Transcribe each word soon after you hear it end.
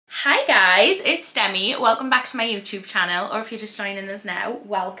Hi guys, it's Demi. Welcome back to my YouTube channel, or if you're just joining us now,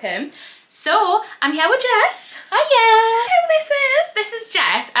 welcome. So, I'm here with Jess. Hiya! Who this is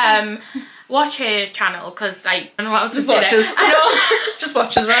Jess. Watch her channel, because I don't know what I was just going to watches. say. I know. Just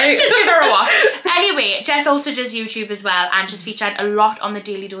watches, right? Just give her a watch. Anyway, Jess also does YouTube as well, and she's featured a lot on the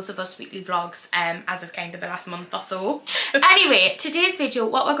Daily Dose of Us weekly vlogs as of kind of the last month or so. Anyway, today's video,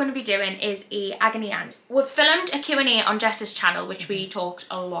 what we're going to be doing is a agony aunt. We've filmed a Q&A on Jess's channel, which we talked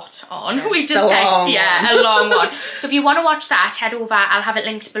a lot on. We just a long one. So if you want to watch that, head over. I'll have it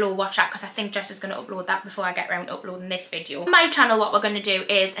linked below. Watch that, because I think Jess is going to upload that before I get around to uploading this video. On my channel, what we're going to do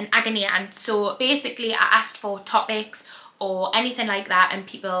is an agony aunt. So basically, I asked for topics or anything like that, and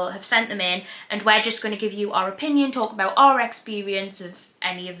people have sent them in, and we're just going to give you our opinion, talk about our experience of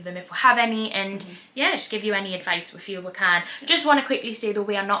any of them if we have any, and yeah, just give you any advice we feel we can. Just want to quickly say though,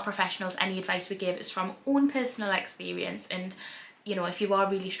 we are not professionals. Any advice we give is from own personal experience, and you know, if you are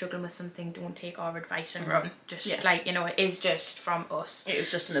really struggling with something, don't take our advice and run. Just like, you know, it is just from us. It is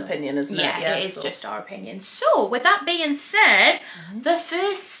just an opinion, isn't it? Yeah, it is just our opinion. So, with that being said, the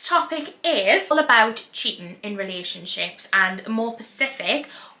first topic is all about cheating in relationships, and more specific,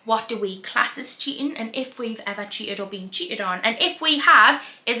 what do we class as cheating, and if we've ever cheated or been cheated on, and if we have,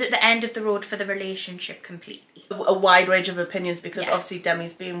 is it the end of the road for the relationship completely? A wide range of opinions, because obviously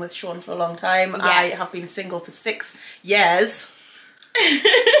Demi's been with Sean for a long time. I have been single for 6 years.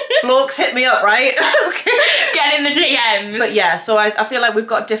 Blokes, hit me up, right? Okay. Get in the DMs. But yeah, so I feel like we've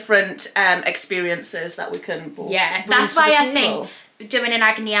got different experiences that we can both bring that's to why the I table. think doing an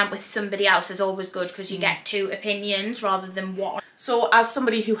agony aunt with somebody else is always good, because you get 2 opinions rather than 1. So as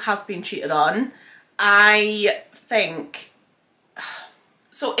somebody who has been cheated on, I think,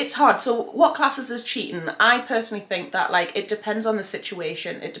 so it's hard. So what classes as cheating? I personally think that, like, it depends on the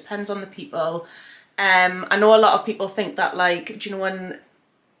situation, it depends on the people. I know a lot of people think that, like, do you know when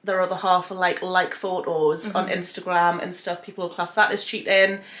their other half are like photos on Instagram and stuff, people will class that as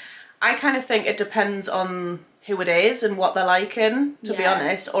cheating. I kind of think it depends on who it is and what they're liking, to be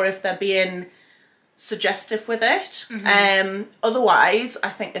honest, or if they're being suggestive with it. Otherwise, I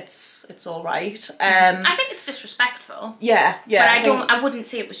think it's all right. I think it's disrespectful. Yeah. But I wouldn't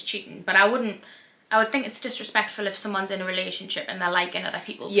say it was cheating, but I would think it's disrespectful if someone's in a relationship and they're liking other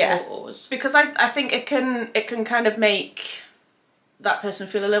people's photos. Because I think it can kind of make that person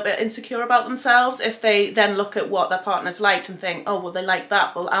feel a little bit insecure about themselves if they then look at what their partner's liked and think, oh, well, they like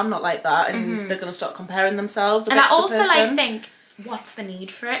that, well, I'm not like that, and they're going to start comparing themselves a bit to the person. And I also think, what's the need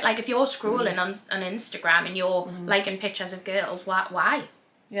for it? Like, if you're scrolling on Instagram and you're liking pictures of girls, why?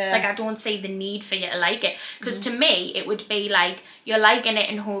 Yeah. Like, I don't see the need for you to like it. Because to me, it would be like, you're liking it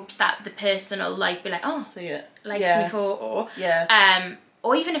in hopes that the person will, like, be like, oh, see it. Like my photo. Yeah.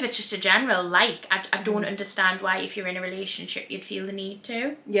 Or even if it's just a general like, I don't understand why, if you're in a relationship, you'd feel the need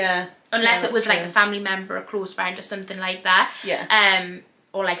to. Yeah. Unless it was like a family member, a close friend, or something like that. Yeah.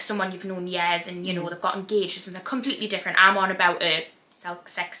 Or like someone you've known years and, you know, they've got engaged or something completely different. I'm on about a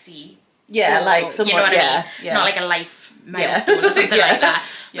sexy. Yeah, photo, like someone, you know what I mean? Yeah. Not like a life milestone or something like that.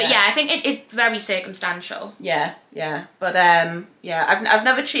 But yeah, I think it is very circumstantial. Yeah. But yeah, I've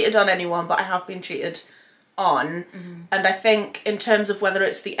never cheated on anyone, but I have been cheated on. And I think in terms of whether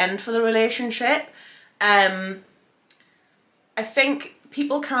it's the end for the relationship, I think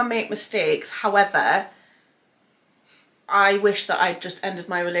people can make mistakes. However, I wish that I'd just ended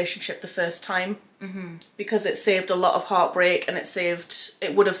my relationship the first time, because it saved a lot of heartbreak, and it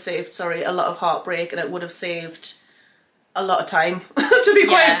would have saved a lot of heartbreak, and it would have saved a lot of time, to be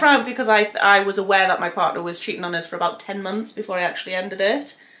quite frank, because I was aware that my partner was cheating on us for about 10 months before I actually ended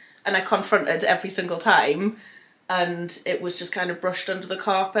it, and I confronted every single time, and it was just kind of brushed under the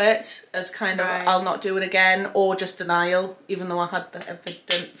carpet as kind of, I'll not do it again, or just denial, even though I had the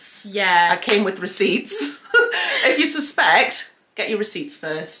evidence. Yeah. I came with receipts. If you suspect, get your receipts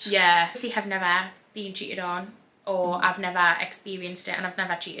first. Yeah. See, I've never been cheated on, or I've never experienced it, and I've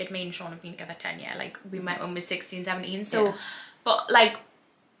never cheated. Me and Sean have been together 10 years. Like, we met when we were 16, 17. So, but like,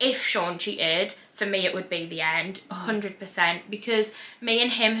 if Sean cheated, for me it would be the end, 100%. Because me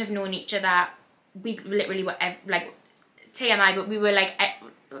and him have known each other, we literally were, like, TMI, but we were like,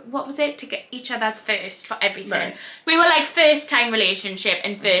 what was it? To get each other's first for everything. Right. We were like first time relationship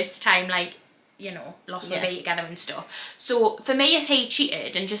and first time, like, you know, lost my way together and stuff. So for me, if he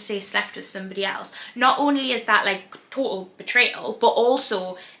cheated and just say slept with somebody else, not only is that like total betrayal, but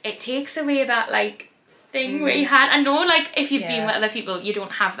also it takes away that like thing we had. I know, like, if you've been with other people, you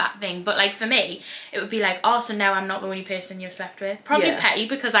don't have that thing, but like for me, it would be like, oh, so now I'm not the only person you've slept with. Probably petty,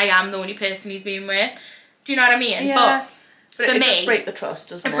 because I am the only person he's been with. Do you know what I mean? Yeah. But for me, it does break the trust,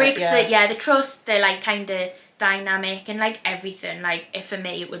 doesn't it? It breaks the trust, the like kind of dynamic and like everything. Like if for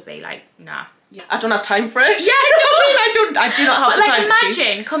me it would be like, nah. Yeah, I don't have time for it. Yeah, no. I do not have the time. Like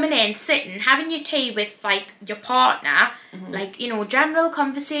imagine coming in, sitting, having your tea with like your partner, like, you know, general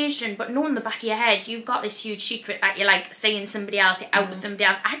conversation, but knowing the back of your head, you've got this huge secret that you're like seeing somebody else, you're out with somebody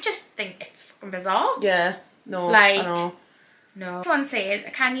else. I just think it's fucking bizarre. Yeah, no, like, I know. No. This one says,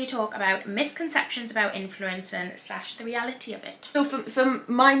 can you talk about misconceptions about influencing / the reality of it? So for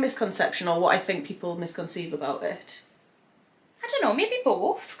my misconception, or what I think people misconceive about it, I don't know, maybe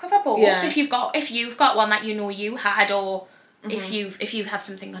both. Cover both. Yeah. If you've got one that you know you had, or if you have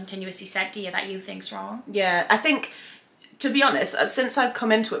something continuously said to you that you think's wrong. Yeah, I think, to be honest, since I've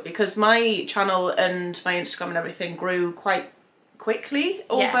come into it, because my channel and my Instagram and everything grew quite quickly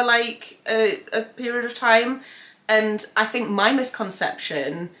over like a period of time, and I think my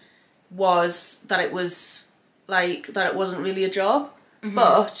misconception was that it was like that it wasn't really a job.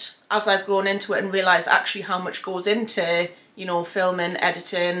 But as I've grown into it and realised actually how much goes into, you know, filming,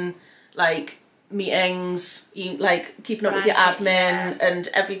 editing, like meetings, like keeping up with your admin and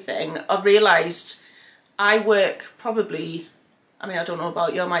everything, I've realised I work probably, I mean, I don't know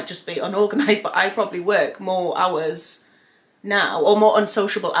about you, I might just be unorganised, but I probably work more hours now, or more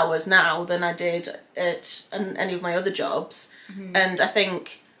unsociable hours now than I did at any of my other jobs. And I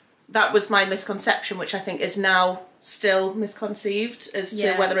think that was my misconception, which I think is now still misconceived as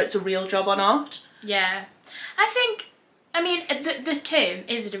to whether it's a real job or not. Yeah. I think, I mean, the term,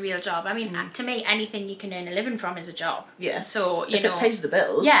 is it a real job? I mean, to me, anything you can earn a living from is a job. Yeah. So, you know. If it pays the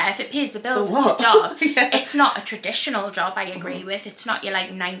bills. Yeah, if it pays the bills, so it's a job. Yeah. It's not a traditional job, I agree with. It's not your,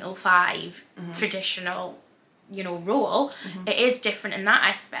 like, 9 to 5 traditional, you know, role. It is different in that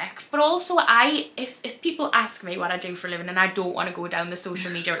aspect. But also, if people ask me what I do for a living and I don't want to go down the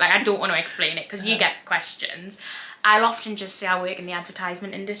social media, like, I don't want to explain it because you get questions, I'll often just say I work in the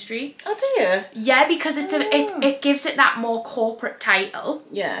advertisement industry. Oh, do you? Yeah, because it gives it that more corporate title.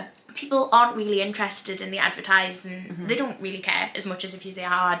 Yeah. People aren't really interested in the advertising. They don't really care as much as if you say, oh,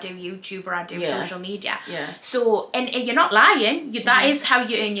 I do YouTube or I do social media. Yeah. So, and you're not lying. That is how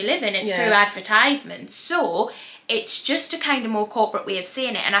you earn your living. It's through advertisement. So, it's just a kind of more corporate way of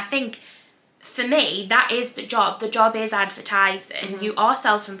saying it. And I think, for me, that is the job. The job is advertising. You are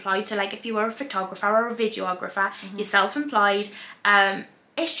self-employed. So, like, if you were a photographer or a videographer, you're self-employed.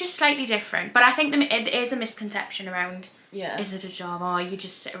 It's just slightly different. But I think it is a misconception around, is it a job, or you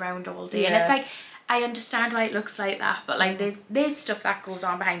just sit around all day? And it's like, I understand why it looks like that, but like there's stuff that goes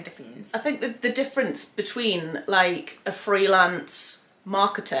on behind the scenes. I think the difference between like a freelance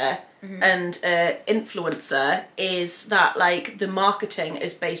marketer and influencer is that like the marketing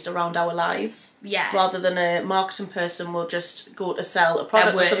is based around our lives, rather than a marketing person will just go to sell a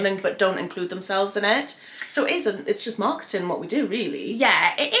product or something but don't include themselves in it. So it's just marketing what we do, really.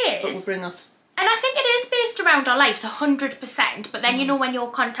 Yeah, it is. But will bring us. And I think it is based around our lives 100%, but then you know when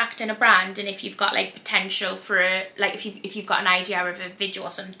you're contacting a brand and if you've got like potential for like if you've got an idea of a video or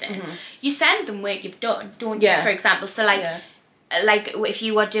something, you send them work you've done, don't you, for example. So like if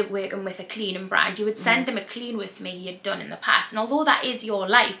you were working with a cleaning brand, you would send them a clean with me you'd done in the past. And although that is your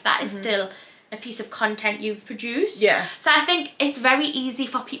life, that is still a piece of content you've produced. Yeah. So I think it's very easy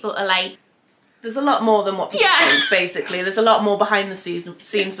for people to like... There's a lot more than what people think, basically. There's a lot more behind the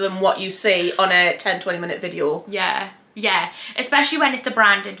scenes than what you see on a 10-20 minute video. Yeah. Yeah, especially when it's a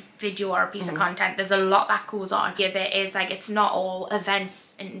branded video or a piece of content, there's a lot that goes on. Give it is like, it's not all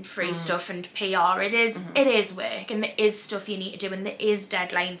events and free stuff and PR. It is work, and there is stuff you need to do, and there is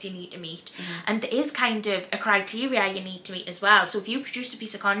deadlines you need to meet, and there is kind of a criteria you need to meet as well. So if you produce a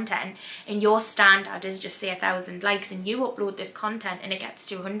piece of content and your standard is just say 1,000 likes, and you upload this content and it gets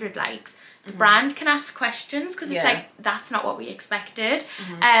 200 likes, the brand can ask questions because it's like, that's not what we expected.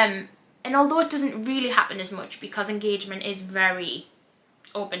 And although it doesn't really happen as much because engagement is very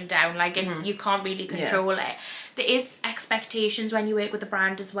up and down, like you can't really control it, there is expectations when you work with a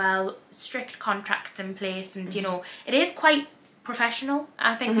brand as well, strict contracts in place, and you know, it is quite professional.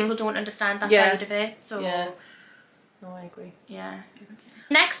 I think people don't understand that side of it. So no, I agree.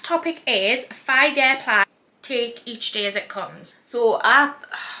 Next topic is 5-year plan. Take each day as it comes. So I'm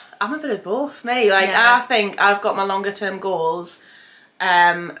a bit of both, me. Like I think I've got my longer term goals.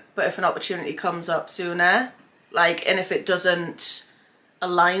 But if an opportunity comes up sooner, like, and if it doesn't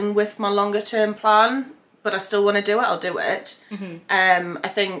align with my longer term plan, but I still want to do it, I'll do it.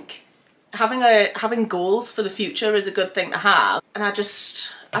 I think having goals for the future is a good thing to have. And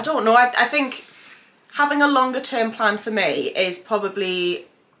I don't know, I think having a longer term plan for me is probably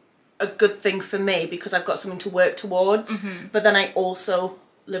a good thing for me because I've got something to work towards, but then I also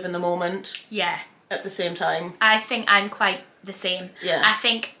live in the moment. at the same time. I think I'm quite the same. Yeah. I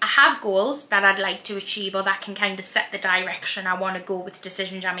think I have goals that I'd like to achieve, or that can kind of set the direction I want to go with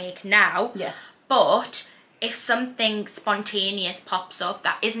decisions I make now. Yeah. But if something spontaneous pops up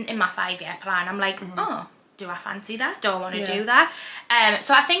that isn't in my 5-year plan, I'm like, oh, do I fancy that? Do I want to do that?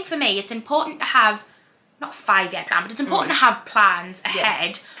 So I think for me, it's important to have, not a 5-year plan, but it's important to have plans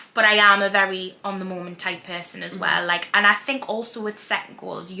ahead. But I am a very on the moment type person as well. Like, and I think also with setting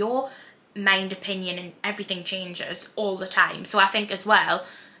goals, your mind, opinion and everything changes all the time. So I think as well,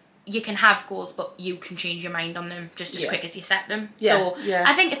 you can have goals, but you can change your mind on them just as quick as you set them. So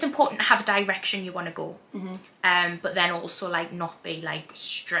I think it's important to have a direction you want to go. But then also like not be like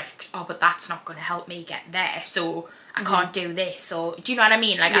strict, oh, but that's not going to help me get there, so I can't do this. Or do you know what I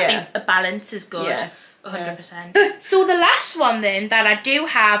mean? Like I think a balance is good. 100%. So the last one then that I do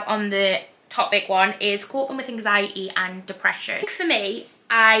have on the topic one is coping with anxiety and depression. For me,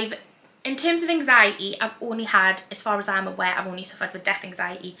 in terms of anxiety, I've only had, as far as I'm aware, I've only suffered with death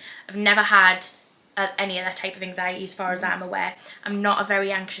anxiety. I've never had any other type of anxiety as far as I'm aware. I'm not a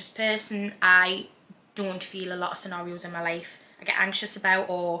very anxious person. I don't feel a lot of scenarios in my life I get anxious about,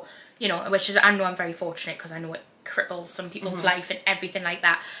 or, you know, which is, I know I'm very fortunate because I know it cripples some people's life and everything like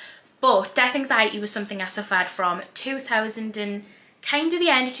that. But death anxiety was something I suffered from 2000 and kind of the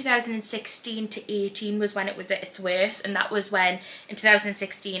end of 2016 to 18 was when it was at its worst. And that was when in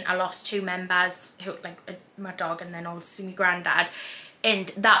 2016 I lost 2 members, who, like my dog and then also my granddad,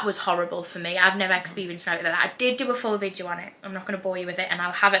 and that was horrible for me. I've never experienced anything like that. I did do a full video on it. I'm not going to bore you with it, and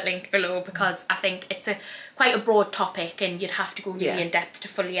I'll have it linked below because I think it's quite a broad topic and you'd have to go really in depth to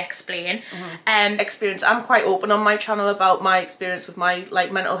fully explain. Experience. I'm quite open on my channel about my experience with my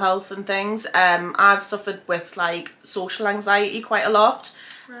like mental health and things. I've suffered with like social anxiety quite a lot,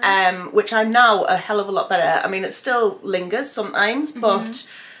 which I'm now a hell of a lot better. I mean, it still lingers sometimes, but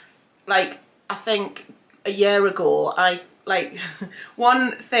like I think a year ago like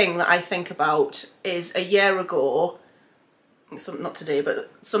one thing that I think about is a year ago, not today,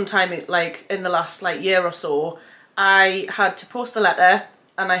 but sometime like in the last like year or so, I had to post a letter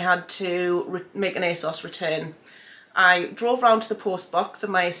and I had to make an ASOS return. I drove round to the post box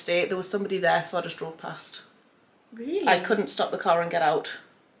of my estate. There was somebody there, so I just drove past. Really? I couldn't stop the car and get out.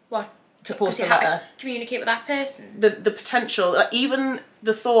 What? To post a you had to letter. communicate with that person? The potential, even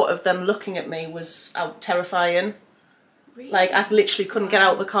the thought of them looking at me was terrifying. Really? Like I literally couldn't get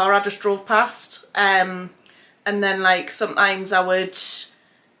out of the car. I just drove past. And then like sometimes I would,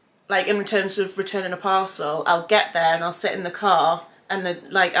 like in terms of returning a parcel, I'll get there and I'll sit in the car and then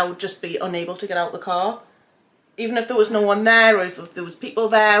like I would just be unable to get out of the car. Even if there was no one there, or if there was people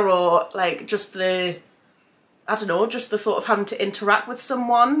there, or like just the, I don't know, just the thought of having to interact with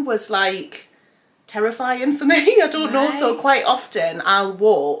someone was like terrifying for me. I don't know. So quite often I'll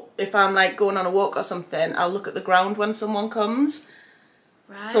walk, if I'm like going on a walk or something, I'll look at the ground when someone comes.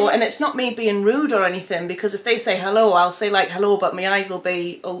 So, and it's not me being rude or anything, because if they say hello, I'll say like hello, but my eyes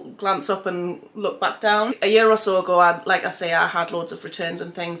will glance up and look back down. A year or so ago, like I say, I had loads of returns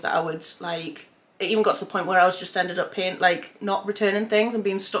and things that I would like, it even got to the point where I was just ended up paying, like not returning things and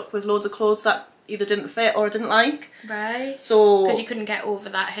being stuck with loads of clothes that either didn't fit or I didn't like. Right. So because you couldn't get over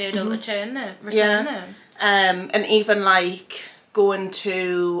that hurdle to return them. And even like going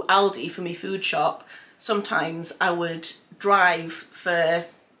to Aldi for my food shop, sometimes I would drive for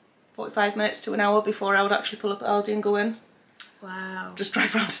 45 minutes to an hour before I would actually pull up at Aldi and go in. Wow. Just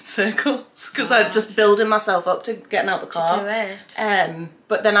drive around in circles because I'm just building myself up to getting out the car. To do it.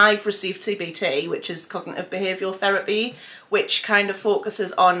 But then I've received CBT, which is cognitive behavioural therapy, which kind of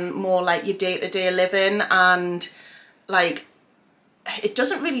focuses on more like your day-to-day living, and like it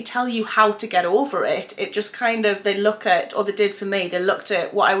doesn't really tell you how to get over it. It just kind of, they look at, or they did for me, they looked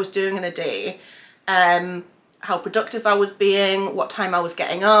at what I was doing in a day, how productive I was being, what time I was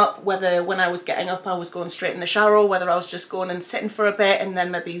getting up, whether when I was getting up I was going straight in the shower, or whether I was just going and sitting for a bit and then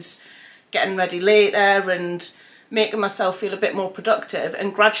maybe getting ready later, and making myself feel a bit more productive.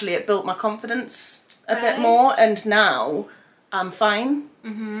 And gradually it built my confidence a bit more, and now I'm fine.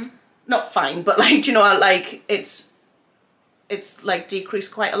 Not fine, but like, you know, like it's like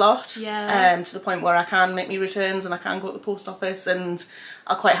decreased quite a lot. To the point where I can make me returns and I can go to the post office and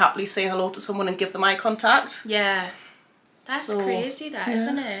I'll quite happily say hello to someone and give them eye contact. That's crazy, that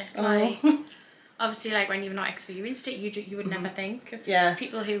isn't it? Like obviously, like when you've not experienced it, you would never think of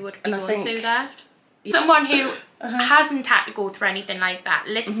people who would be going through that. Someone who hasn't had to go through anything like that,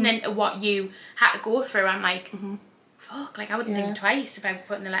 listening to what you had to go through, I'm like, fuck, like I wouldn't think twice about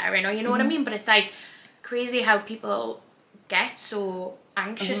putting the letter in, or you know what I mean? But it's like crazy how people get so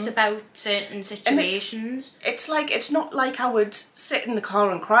anxious about certain situations. It's like, it's not like I would sit in the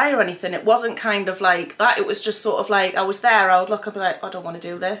car and cry or anything. It wasn't kind of like that. It was just sort of like, I was there, I would look, I'd be like, I don't want to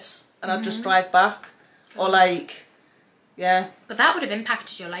do this. And I'd just drive back. Or like, yeah. But that would have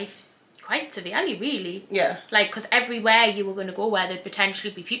impacted your life quite severely, really. Yeah. Like, because everywhere you were going to go where there'd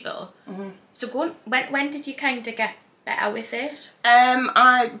potentially be people. So when did you kind of get better with it?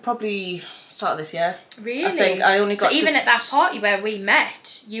 I probably started this year. Really? I think I only got so even at that party where we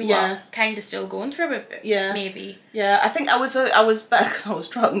met, you were kind of still going through it, maybe. Yeah, I think I was better because I was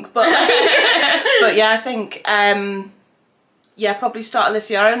drunk, but but yeah, I think yeah, probably started this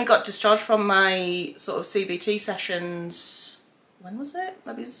year. I only got discharged from my sort of CBT sessions. When was it?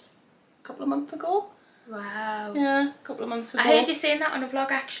 Maybe a couple of months ago. Wow. Yeah, a couple of months ago. I heard you saying that on a vlog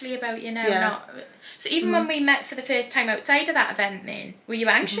actually about you now. Yeah. So even when we met for the first time outside of that event, then were you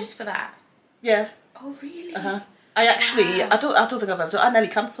anxious for that? Yeah. Oh really? I actually, I don't think I've ever done. I nearly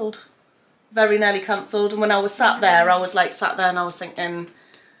cancelled. Very nearly cancelled. And when I was sat there, I was like sat there and I was thinking,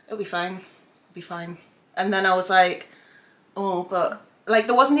 it'll be fine, it'll be fine. And then I was like, oh, but like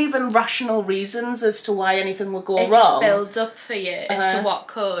there wasn't even rational reasons as to why anything would go wrong. It just builds up for you as to what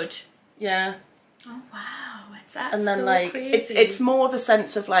could. Yeah. Oh wow, that's and then so like crazy. it's more the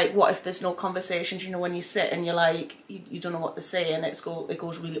sense of like, what if there's no conversations, you know, when you sit and you're like you don't know what to say and it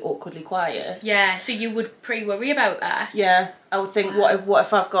goes really awkwardly quiet. Yeah, so you would pre-worry about that. Yeah, I would think, what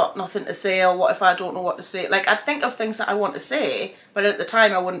if I've got nothing to say, or what if I don't know what to say? Like I'd think of things that I want to say, but at the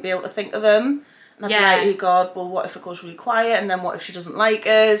time I wouldn't be able to think of them. And I'd be like, oh God, well what if it goes really quiet, and then what if she doesn't like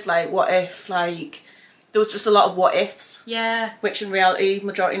us? Like what if, like, there was just a lot of what ifs. Yeah. Which in reality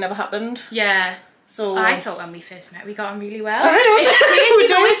majority never happened. Yeah. So I thought when we first met we got on really well. It's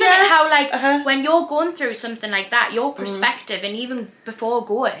crazy though, isn't it? How like when you're going through something like that, your perspective, and even before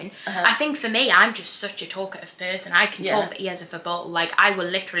going, I think for me, I'm just such a talkative person. I can talk the ears of a bull. Like I will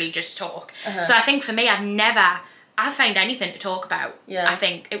literally just talk. So I think for me, I find anything to talk about. I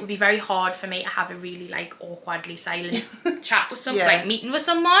think it would be very hard for me to have a really like awkwardly silent chat with someone, like meeting with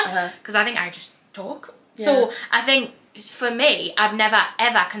someone, because I think I just talk. So I think for me, I've never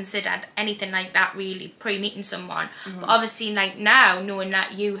ever considered anything like that really pre-meeting someone. But obviously like now, knowing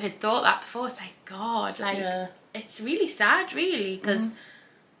that you had thought that before, it's like, God, like it's really sad really, because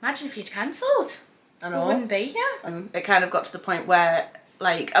imagine if you'd cancelled. I know. We wouldn't be here. It kind of got to the point where,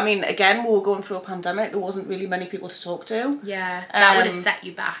 like, I mean, again, we were going through a pandemic, there wasn't really many people to talk to. Yeah, that would have set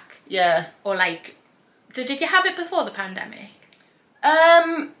you back. Yeah. Or like, so did you have it before the pandemic?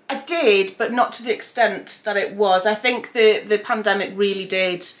 I did, but not to the extent that it was. I think the pandemic really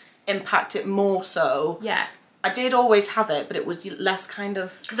did impact it more so. Yeah. I did always have it, but it was less kind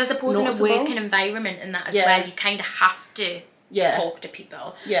of because I suppose noticeable. In a working environment and that as well, you kind of have to talk to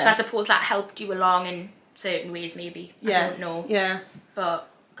people. Yeah. So I suppose that helped you along in certain ways, maybe. I don't know. Yeah. But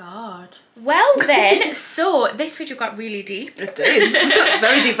God. Well then, so this video got really deep. It did.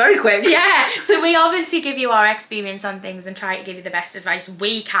 Very deep, very quick. Yeah. So we obviously give you our experience on things and try to give you the best advice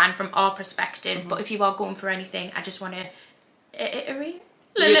we can from our perspective. But if you are going for anything, I just want to reiterate.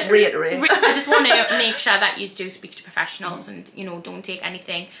 I just want to make sure that you do speak to professionals and, you know, don't take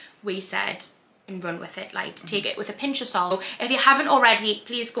anything we said and run with it. Like, take it with a pinch of salt. If you haven't already,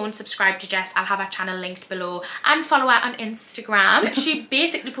 please go and subscribe to Jess. I'll have her channel linked below, and follow her on Instagram. She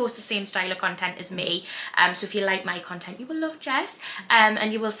basically posts the same style of content as me. So if you like my content, you will love Jess.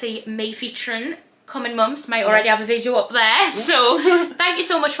 And you will see me featuring coming months. Might already have a video up there. So thank you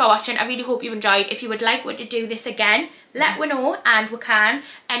so much for watching. I really hope you enjoyed. If you would like me to do this again, let me know, and we can.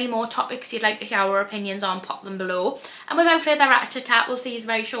 Any more topics you'd like to hear our opinions on, pop them below. And without further ado, we'll see you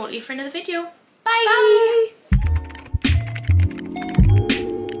very shortly for another video. Bye! Bye.